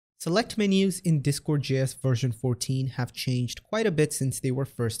Select menus in Discord.js version 14 have changed quite a bit since they were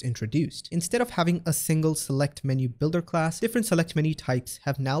first introduced. Instead of having a single select menu builder class, different select menu types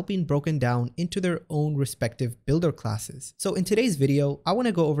have now been broken down into their own respective builder classes. So in today's video, I want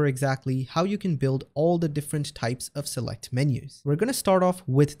to go over exactly how you can build all the different types of select menus. We're going to start off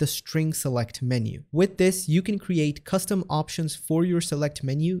with the string select menu. With this, you can create custom options for your select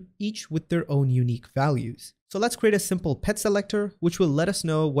menu, each with their own unique values. So let's create a simple pet selector, which will let us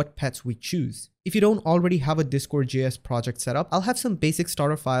know what pets we choose. If you don't already have a Discord.js project set up, I'll have some basic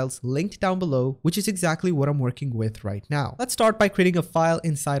starter files linked down below, which is exactly what I'm working with right now. Let's start by creating a file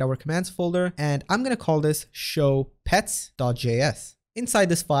inside our commands folder, and I'm going to call this showpets.js. Inside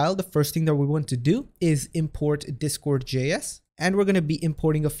this file, the first thing that we want to do is import Discord.js. And we're going to be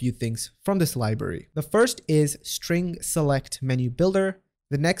importing a few things from this library. The first is string select menu builder.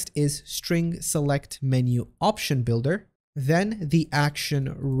 The next is string select menu option builder, then the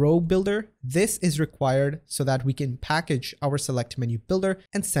action row builder. This is required so that we can package our select menu builder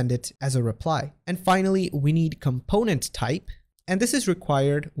and send it as a reply. And finally, we need component type. And this is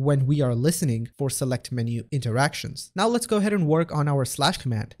required when we are listening for select menu interactions. Now let's go ahead and work on our slash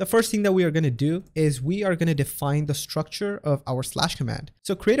command. The first thing that we are going to do is we are going to define the structure of our slash command.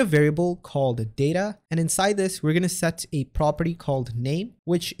 So create a variable called data. And inside this, we're going to set a property called name,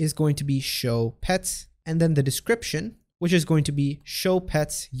 which is going to be show pets. And then the description, which is going to be show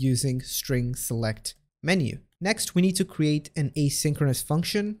pets using string select menu. Next, we need to create an asynchronous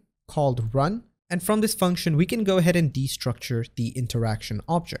function called run. And from this function, we can go ahead and destructure the interaction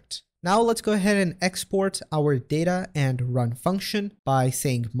object. Now let's go ahead and export our data and run function by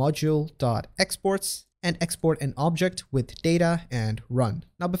saying module.exports and export an object with data and run.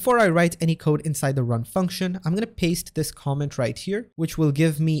 Now, before I write any code inside the run function, I'm going to paste this comment right here, which will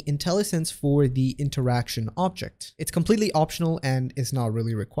give me IntelliSense for the interaction object. It's completely optional and is not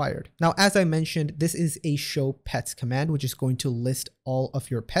really required. Now, as I mentioned, this is a show pets command, which is going to list all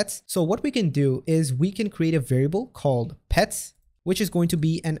of your pets. So what we can do is we can create a variable called pets, which is going to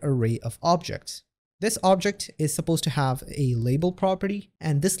be an array of objects. This object is supposed to have a label property,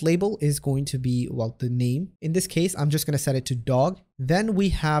 and this label is going to be, well, the name. In this case, I'm just going to set it to dog. Then we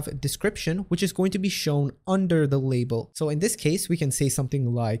have description, which is going to be shown under the label. So in this case, we can say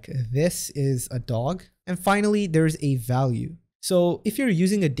something like, this is a dog. And finally, there's a value. So if you're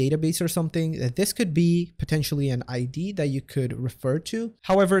using a database or something, this could be potentially an ID that you could refer to.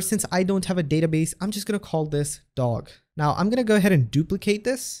 However, since I don't have a database, I'm just going to call this dog. Now I'm going to go ahead and duplicate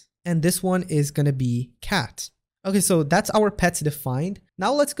this. And this one is going to be cat. Okay, so that's our pets defined.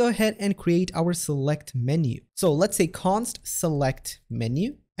 Now let's go ahead and create our select menu. So let's say const select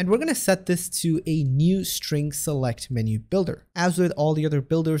menu, and we're going to set this to a new string select menu builder. As with all the other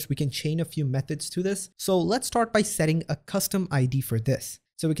builders, we can chain a few methods to this. So let's start by setting a custom ID for this.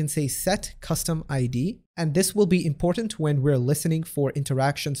 So we can say set custom ID, and this will be important when we're listening for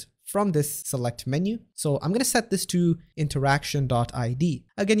interactions from this select menu. So I'm going to set this to interaction.id.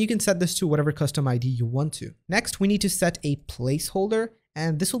 Again, you can set this to whatever custom ID you want to. Next, we need to set a placeholder,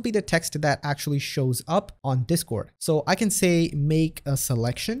 and this will be the text that actually shows up on Discord. So I can say make a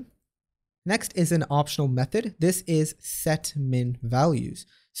selection. Next is an optional method. This is set min values.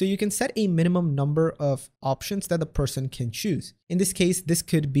 So you can set a minimum number of options that the person can choose. In this case, this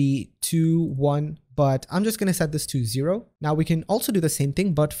could be 2, 1, but I'm just going to set this to 0. Now we can also do the same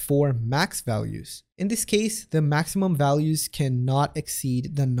thing, but for max values. In this case, the maximum values cannot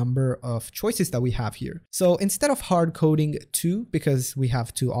exceed the number of choices that we have here. So instead of hard coding 2, because we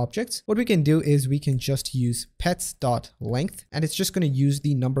have 2 objects, what we can do is we can just use pets.length, and it's just going to use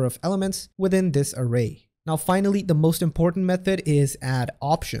the number of elements within this array. Now, finally, the most important method is add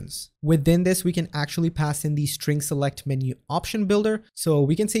options. Within this, we can actually pass in the string select menu option builder. So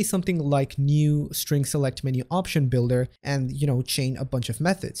we can say something like new string select menu option builder and, chain a bunch of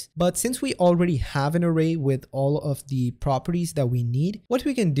methods. But since we already have an array with all of the properties that we need, what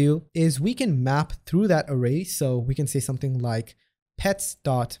we can do is we can map through that array. So we can say something like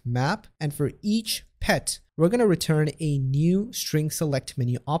pets.map, and for each pet, we're going to return a new string select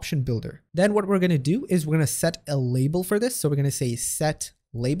menu option builder. Then what we're going to do is we're going to set a label for this. So we're going to say set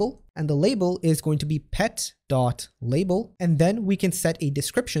label, and the label is going to be pet.label. And then we can set a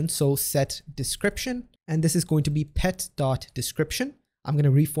description. So set description, and this is going to be pet.description. I'm going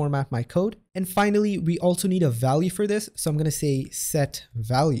to reformat my code. And finally, we also need a value for this. So I'm going to say set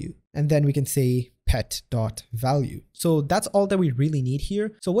value, and then we can say pet.value. So that's all that we really need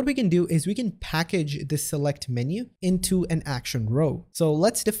here. So what we can do is we can package this select menu into an action row. So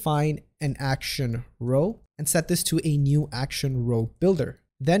let's define an action row and set this to a new action row builder.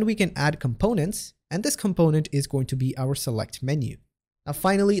 Then we can add components, and this component is going to be our select menu. Now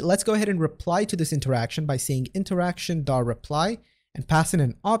finally, let's go ahead and reply to this interaction by saying interaction.reply and pass in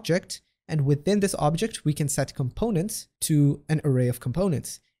an object. And within this object, we can set components to an array of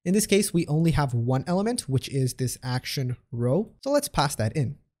components. In this case, we only have one element, which is this action row. So let's pass that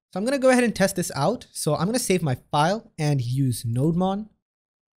in. So I'm going to go ahead and test this out. So I'm going to save my file and use nodemon.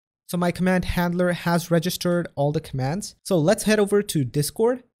 So my command handler has registered all the commands. So let's head over to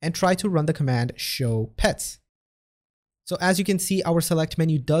Discord and try to run the command show pets. So as you can see, our select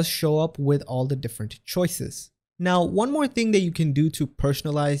menu does show up with all the different choices. Now, one more thing that you can do to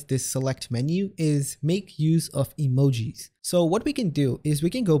personalize this select menu is make use of emojis. So what we can do is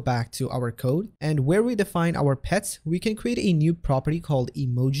we can go back to our code, and where we define our pets, we can create a new property called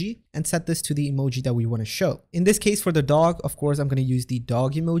emoji and set this to the emoji that we want to show. In this case, for the dog, of course, I'm going to use the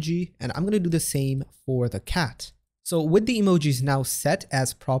dog emoji, and I'm going to do the same for the cat. So with the emojis now set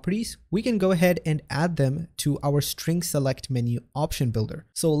as properties, we can go ahead and add them to our string select menu option builder.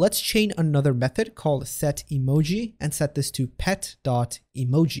 So let's chain another method called setEmoji and set this to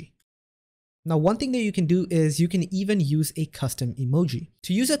pet.emoji. Now, one thing that you can do is you can even use a custom emoji.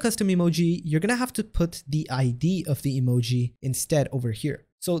 To use a custom emoji, you're going to have to put the ID of the emoji instead over here.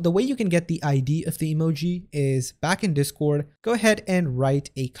 So the way you can get the ID of the emoji is back in Discord, go ahead and write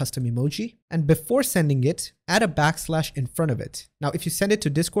a custom emoji. And before sending it, add a backslash in front of it. Now, if you send it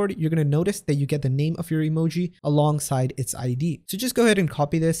to Discord, you're going to notice that you get the name of your emoji alongside its ID. So just go ahead and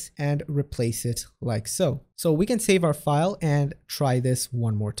copy this and replace it like so. So we can save our file and try this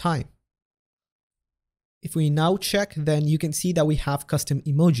one more time. If we now check, then you can see that we have custom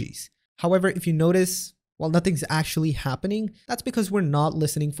emojis. However, if you notice, while nothing's actually happening, that's because we're not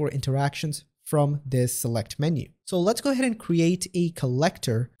listening for interactions from this select menu. So let's go ahead and create a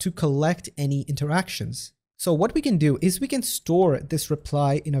collector to collect any interactions. So what we can do is we can store this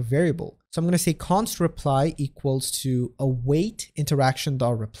reply in a variable. So I'm going to say const reply equals to await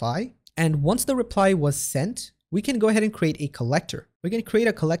interaction.reply. And once the reply was sent, we can go ahead and create a collector. We can create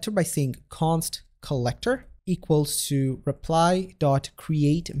a collector by saying const collector equals to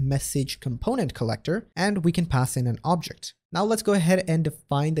reply.createMessageComponentCollector, and we can pass in an object. Now let's go ahead and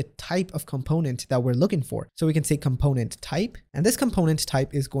define the type of component that we're looking for. So we can say component type, and this component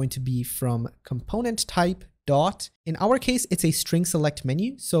type is going to be from component type dot. In our case, it's a string select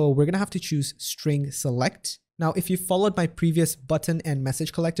menu, so we're going to have to choose string select. Now, if you followed my previous button and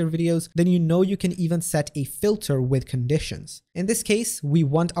message collector videos, then you know you can even set a filter with conditions. In this case, we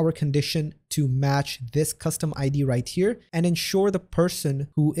want our condition to match this custom ID right here and ensure the person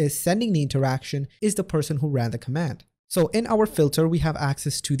who is sending the interaction is the person who ran the command. So in our filter, we have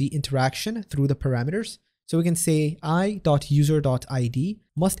access to the interaction through the parameters. So we can say i.user.id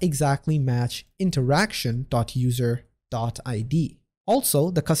must exactly match interaction.user.id. Also,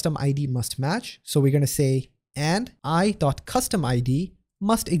 the custom ID must match. So we're going to say and i.customID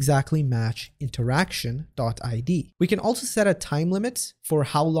must exactly match interaction.id. We can also set a time limit for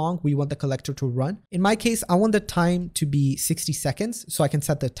how long we want the collector to run. In my case, I want the time to be 60 seconds. So I can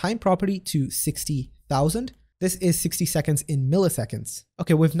set the time property to 60,000. This is 60 seconds in milliseconds.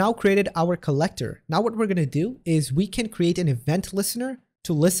 Okay, we've now created our collector. Now what we're going to do is we can create an event listener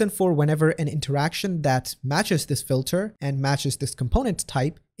to listen for whenever an interaction that matches this filter and matches this component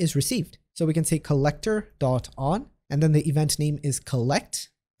type is received. So we can say collector.on, and then the event name is collect,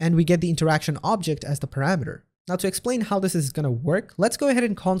 and we get the interaction object as the parameter. Now to explain how this is going to work, let's go ahead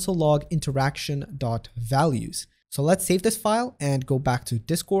and console log interaction.values. So let's save this file and go back to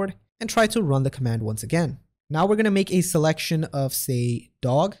Discord and try to run the command once again. Now we're going to make a selection of, say,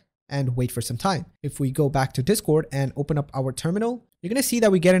 dog and wait for some time. If we go back to Discord and open up our terminal, you're going to see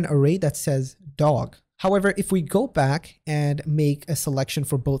that we get an array that says dog. However, if we go back and make a selection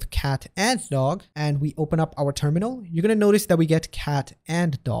for both cat and dog, and we open up our terminal, you're going to notice that we get cat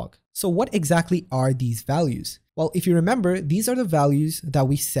and dog. So what exactly are these values? Well, if you remember, these are the values that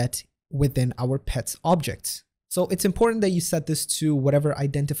we set within our pets objects. So it's important that you set this to whatever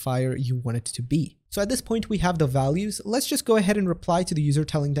identifier you want it to be. So at this point, we have the values. Let's just go ahead and reply to the user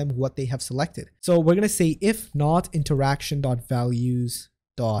telling them what they have selected. So we're going to say if not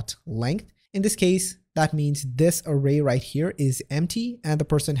interaction.values.length. In this case, that means this array right here is empty and the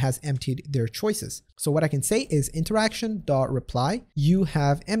person has emptied their choices. So what I can say is interaction.reply, you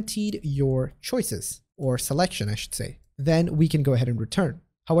have emptied your choices, or selection, I should say. Then we can go ahead and return.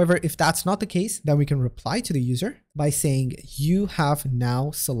 However, if that's not the case, then we can reply to the user by saying you have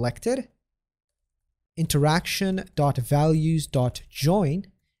now selected interaction.values.join,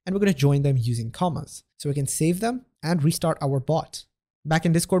 and we're going to join them using commas. So we can save them and restart our bot. Back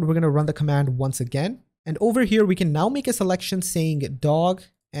in Discord, we're going to run the command once again. And over here, we can now make a selection saying dog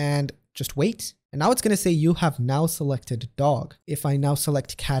and just wait. And now it's going to say you have now selected dog. If I now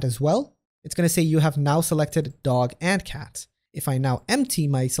select cat as well, it's going to say you have now selected dog and cat. If I now empty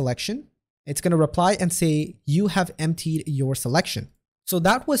my selection, it's going to reply and say you have emptied your selection. So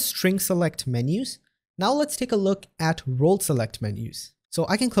that was string select menus. Now let's take a look at role select menus. So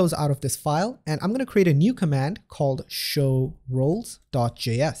I can close out of this file and I'm going to create a new command called show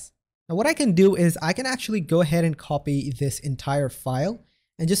roles.js. Now what I can do is I can actually go ahead and copy this entire file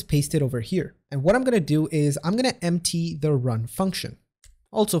and just paste it over here. And what I'm going to do is I'm going to empty the run function.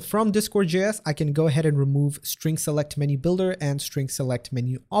 Also from Discord.js, I can go ahead and remove string select menu builder and string select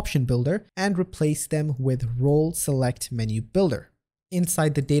menu option builder and replace them with role select menu builder.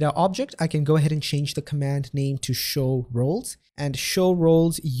 Inside the data object, I can go ahead and change the command name to show roles and show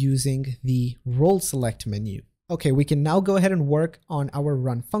roles using the role select menu. Okay, we can now go ahead and work on our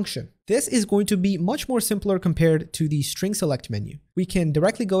run function. This is going to be much more simpler compared to the string select menu. We can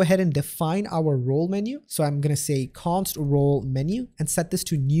directly go ahead and define our role menu. So I'm going to say const role menu and set this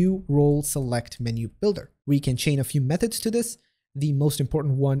to new role select menu builder. We can chain a few methods to this. The most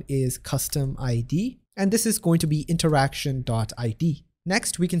important one is custom ID, and this is going to be interaction.id.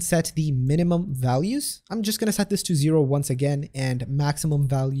 Next, we can set the minimum values. I'm just going to set this to 0 once again and maximum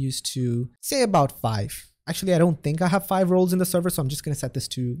values to say about 5. Actually, I don't think I have 5 roles in the server, so I'm just going to set this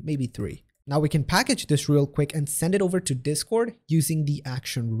to maybe 3. Now we can package this real quick and send it over to Discord using the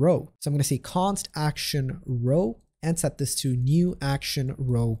action row. So I'm going to say const action row and set this to new action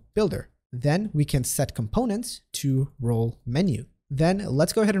row builder. Then we can set components to role menu. Then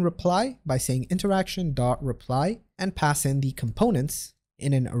let's go ahead and reply by saying interaction.reply and pass in the components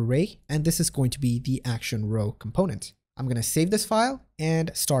in an array. And this is going to be the action row component. I'm going to save this file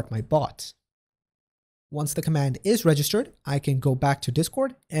and start my bot. Once the command is registered, I can go back to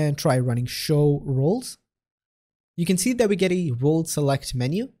Discord and try running show roles. You can see that we get a role select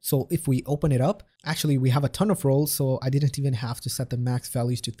menu. So if we open it up, actually we have a ton of roles, so I didn't even have to set the max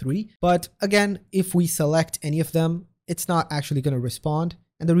values to 3. But again, if we select any of them, it's not actually going to respond.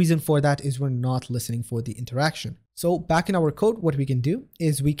 And the reason for that is we're not listening for the interaction. So back in our code, what we can do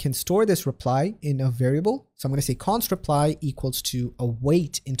is we can store this reply in a variable. So I'm going to say const reply equals to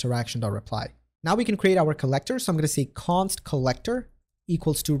await interaction.reply. Now we can create our collector. So I'm going to say const collector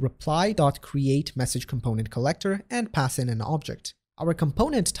equals to reply.create message component collector and pass in an object. Our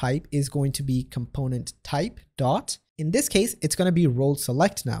component type is going to be component type dot. In this case, it's going to be role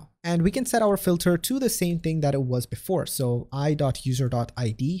select now. And we can set our filter to the same thing that it was before. So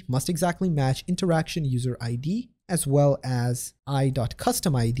i.user.id must exactly match interaction user ID, as well as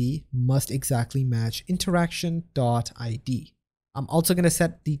i.customID must exactly match interaction.id. I'm also going to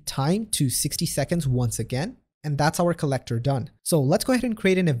set the time to 60 seconds once again, and that's our collector done. So let's go ahead and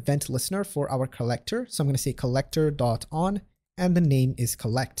create an event listener for our collector. So I'm going to say collector.on, and the name is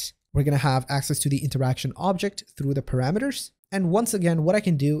collect. We're going to have access to the interaction object through the parameters. And once again, what I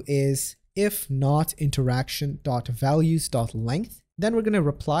can do is if not interaction.values.length, then we're going to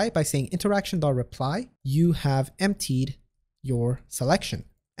reply by saying interaction.reply, you have emptied your selection,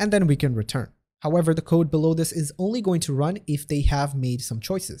 and then we can return. However, the code below this is only going to run if they have made some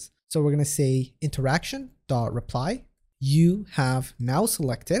choices. So we're going to say interaction.reply, you have now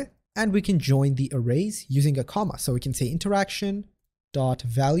selected, and we can join the arrays using a comma. So we can say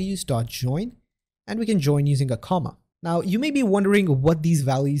interaction.values.join, and we can join using a comma. Now you may be wondering what these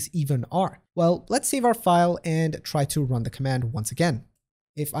values even are. Well, let's save our file and try to run the command once again.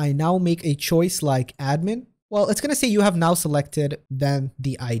 If I now make a choice like admin, well, it's going to say you have now selected then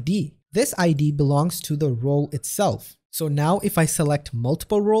the ID. This ID belongs to the role itself. So now if I select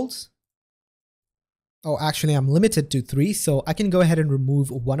multiple roles, oh, actually I'm limited to 3, so I can go ahead and remove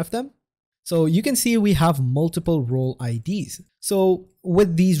one of them. So you can see we have multiple role IDs. So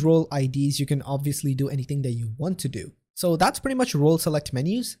with these role IDs, you can obviously do anything that you want to do. So that's pretty much role select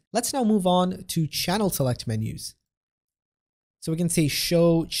menus. Let's now move on to channel select menus. So we can say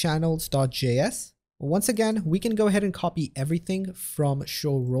show channels.js. Once again, we can go ahead and copy everything from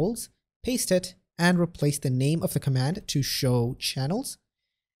show roles, paste it, and replace the name of the command to show channels,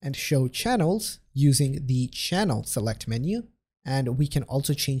 and show channels using the channel select menu. And we can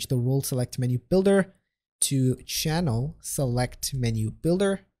also change the role select menu builder to channel select menu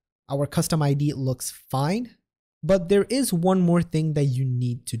builder. Our custom ID looks fine, but there is one more thing that you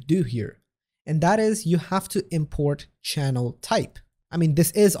need to do here. And that is you have to import channel type. I mean,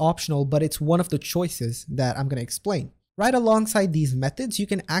 this is optional, but it's one of the choices that I'm going to explain. Right alongside these methods, you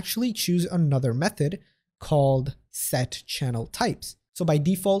can actually choose another method called set channel types. So by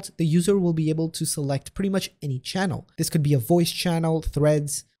default, the user will be able to select pretty much any channel. This could be a voice channel,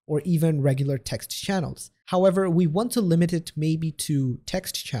 threads, or even regular text channels. However, we want to limit it maybe to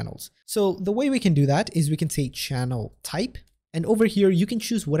text channels. So the way we can do that is we can say channel type. And over here, you can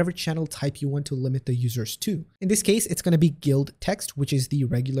choose whatever channel type you want to limit the users to. In this case, it's going to be guild text, which is the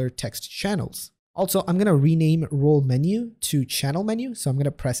regular text channels. Also, I'm going to rename role menu to channel menu. So I'm going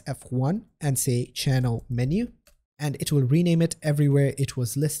to press F1 and say channel menu, and it will rename it everywhere it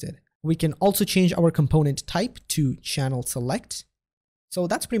was listed. We can also change our component type to channel select. So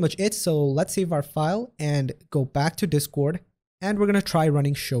that's pretty much it. So let's save our file and go back to Discord, and we're going to try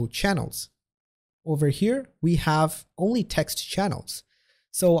running show channels. Over here, we have only text channels.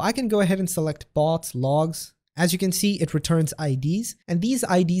 So I can go ahead and select bots, logs. As you can see, it returns IDs, and these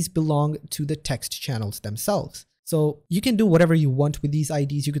IDs belong to the text channels themselves. So you can do whatever you want with these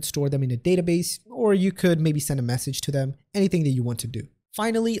IDs. You could store them in a database, or you could maybe send a message to them, anything that you want to do.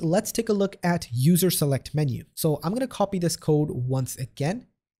 Finally, let's take a look at user select menu. So I'm going to copy this code once again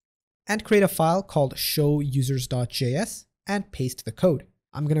and create a file called showusers.js and paste the code.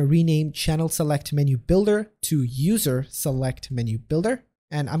 I'm going to rename channel select menu builder to user select menu builder.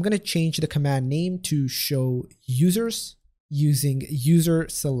 And I'm going to change the command name to show users using user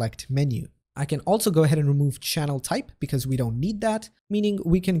select menu. I can also go ahead and remove channel type because we don't need that, meaning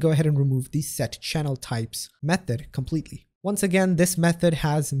we can go ahead and remove the set channel types method completely. Once again, this method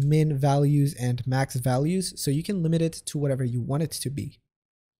has min values and max values, so you can limit it to whatever you want it to be.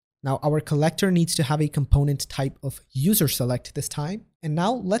 Now our collector needs to have a component type of user select this time. And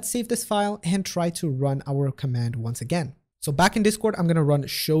now let's save this file and try to run our command once again. So back in Discord, I'm going to run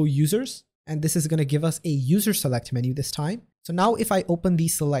show users, and this is going to give us a user select menu this time. So now if I open the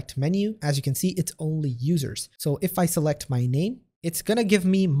select menu, as you can see, it's only users. So if I select my name, it's going to give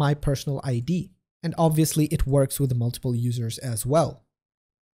me my personal ID. And obviously it works with multiple users as well.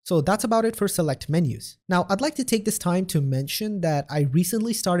 So that's about it for select menus. Now I'd like to take this time to mention that I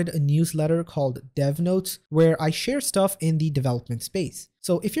recently started a newsletter called Dev Notes where I share stuff in the development space.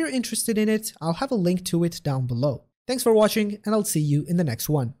 So if you're interested in it, I'll have a link to it down below. Thanks for watching, and I'll see you in the next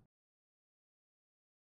one.